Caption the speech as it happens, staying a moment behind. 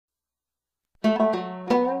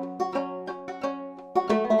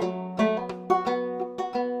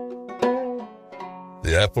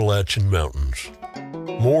Appalachian Mountains.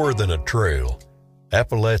 More than a trail,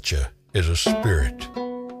 Appalachia is a spirit.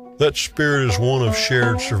 That spirit is one of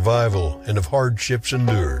shared survival and of hardships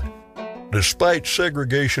endured. Despite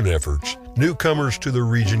segregation efforts, newcomers to the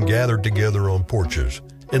region gathered together on porches,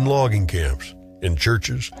 in logging camps, in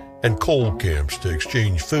churches, and coal camps to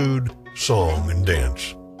exchange food, song, and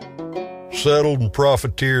dance. Settled and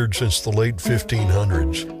profiteered since the late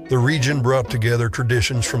 1500s, the region brought together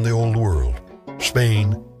traditions from the Old World,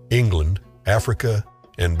 Spain, England, Africa,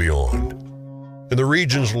 and beyond. In the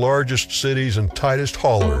region's largest cities and tightest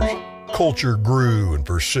hollers, culture grew and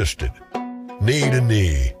persisted. Knee to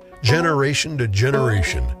knee, generation to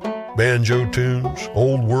generation, banjo tunes,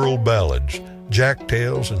 old world ballads,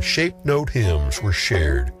 jacktails, and shape note hymns were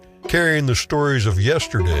shared, carrying the stories of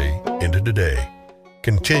yesterday into today,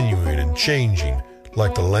 continuing and changing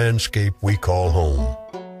like the landscape we call home.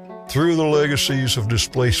 Through the legacies of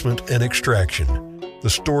displacement and extraction, the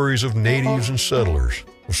stories of natives and settlers,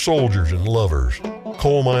 of soldiers and lovers,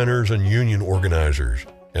 coal miners and union organizers,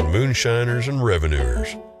 and moonshiners and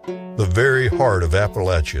revenuers, the very heart of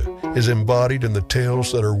Appalachia is embodied in the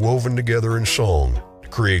tales that are woven together in song to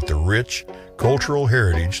create the rich cultural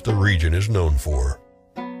heritage the region is known for.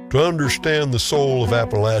 To understand the soul of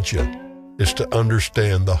Appalachia is to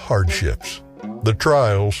understand the hardships, the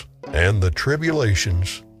trials, and the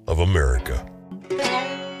tribulations of America.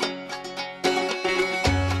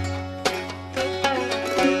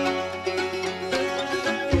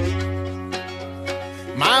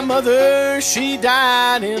 My mother, she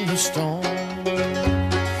died in the storm.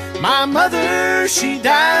 My mother, she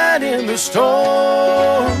died in the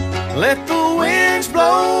storm. Let the winds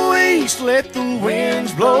blow east, let the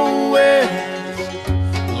winds blow west.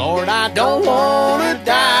 Lord, I don't want to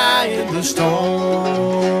die in the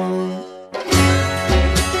storm.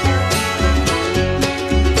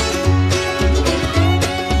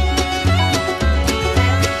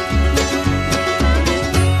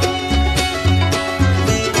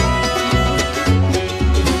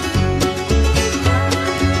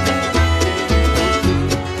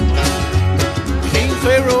 King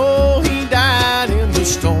Pharaoh, he died in the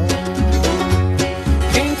storm.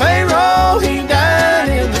 King Pharaoh, he died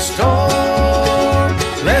in the storm.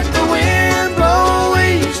 Let the wind blow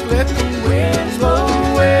east, let the winds blow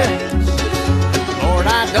west. Lord,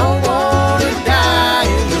 I don't want to die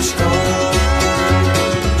in the storm.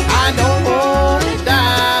 I don't want to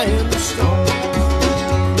die in the storm.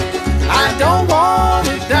 I don't want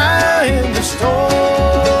to die in the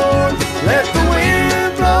storm. Let the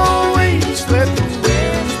wind blow east, let the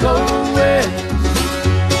winds blow west.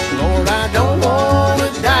 Lord, I don't want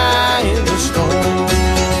to die in the storm.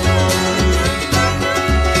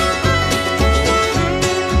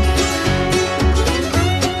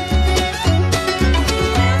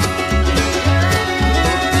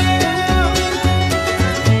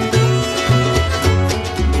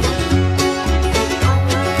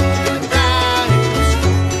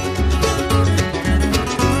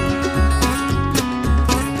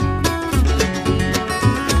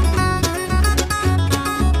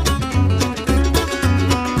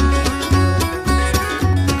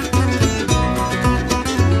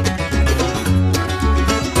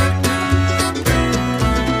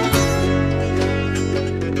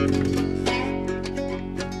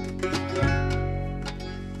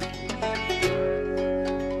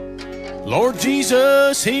 Lord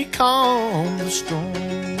Jesus, he calmed the storm.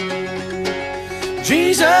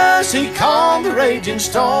 Jesus, he calmed the raging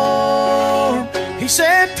storm. He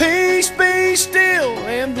said, peace, be still,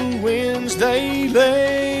 and the winds they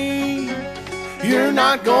lay. You're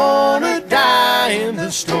not gonna die in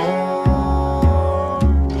the storm.